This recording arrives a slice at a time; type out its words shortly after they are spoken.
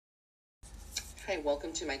Hi,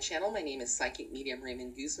 welcome to my channel. My name is Psychic Medium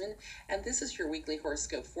Raymond Guzman, and this is your weekly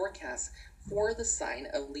horoscope forecast for the sign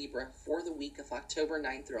of Libra for the week of October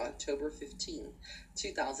 9th through October 15th,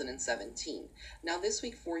 2017. Now, this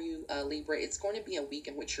week for you, Libra, it's going to be a week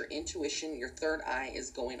in which your intuition, your third eye is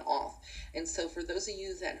going off. And so for those of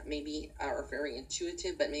you that maybe are very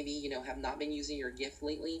intuitive, but maybe, have not been using your gift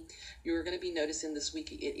lately, you're going to be noticing this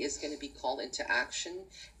week it is going to be called into action.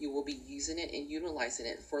 You will be using it and utilizing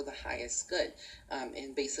it for the highest good.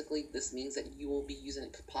 And basically, this means that you will be using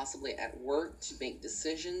it possibly at work to make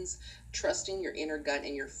decisions. Trusting your inner gut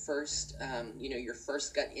and your first, your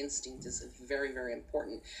first gut instinct is very, very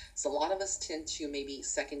important. So a lot of us tend to maybe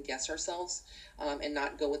second guess ourselves and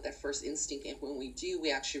not go with that first instinct. And when we do,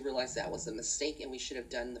 we actually realize that was a mistake and we should have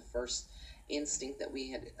done the first instinct that we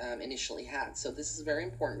had initially had. So this is very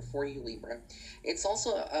important for you, Libra. It's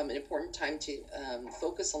also an important time to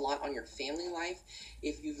focus a lot on your family life.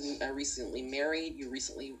 If you've recently married, you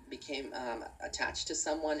recently became attached to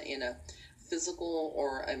someone in a physical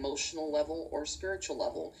or emotional level or spiritual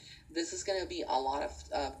level, this is going to be a lot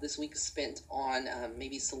of this week spent on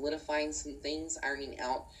maybe solidifying some things, ironing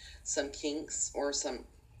out some kinks or some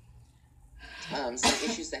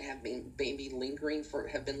issues that have been lingering for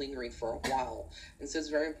a while. And so it's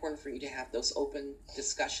very important for you to have those open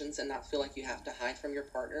discussions and not feel like you have to hide from your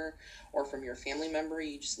partner or from your family member.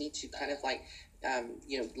 You just need to kind of like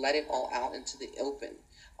let it all out into the open.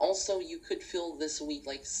 Also, you could feel this week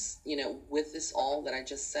like, with this all that I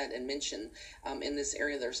just said and mentioned, in this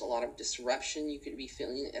area, there's a lot of disruption. You could be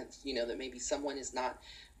feeling, that maybe someone is not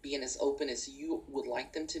being as open as you would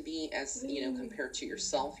like them to be, as compared to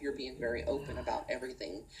yourself. You're being very open about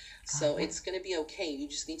everything, so it's going to be okay. You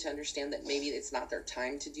just need to understand that maybe it's not their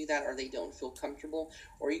time to do that, or they don't feel comfortable.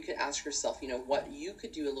 Or you could ask yourself, what you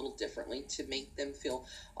could do a little differently to make them feel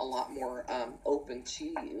a lot more open to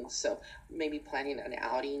you. So maybe planning an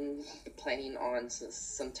outing, planning on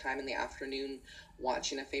some time in the afternoon,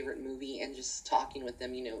 watching a favorite movie and just talking with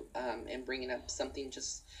them, and bringing up something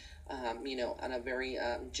just on a very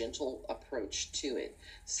gentle approach to it.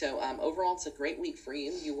 So overall, it's a great week for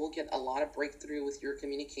you. You will get a lot of breakthrough with your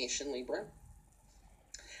communication, Libra.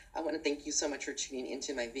 I want to thank you so much for tuning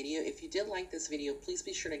into my video. If you did like this video, please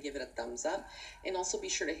be sure to give it a thumbs up, and also be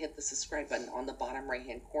sure to hit the subscribe button on the bottom right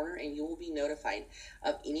hand corner, and you will be notified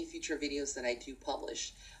of any future videos that I do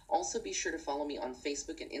publish. Also, be sure to follow me on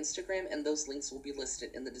Facebook and Instagram, and those links will be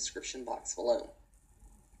listed in the description box below.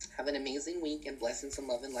 Have an amazing week, and blessings and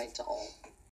love and light to all.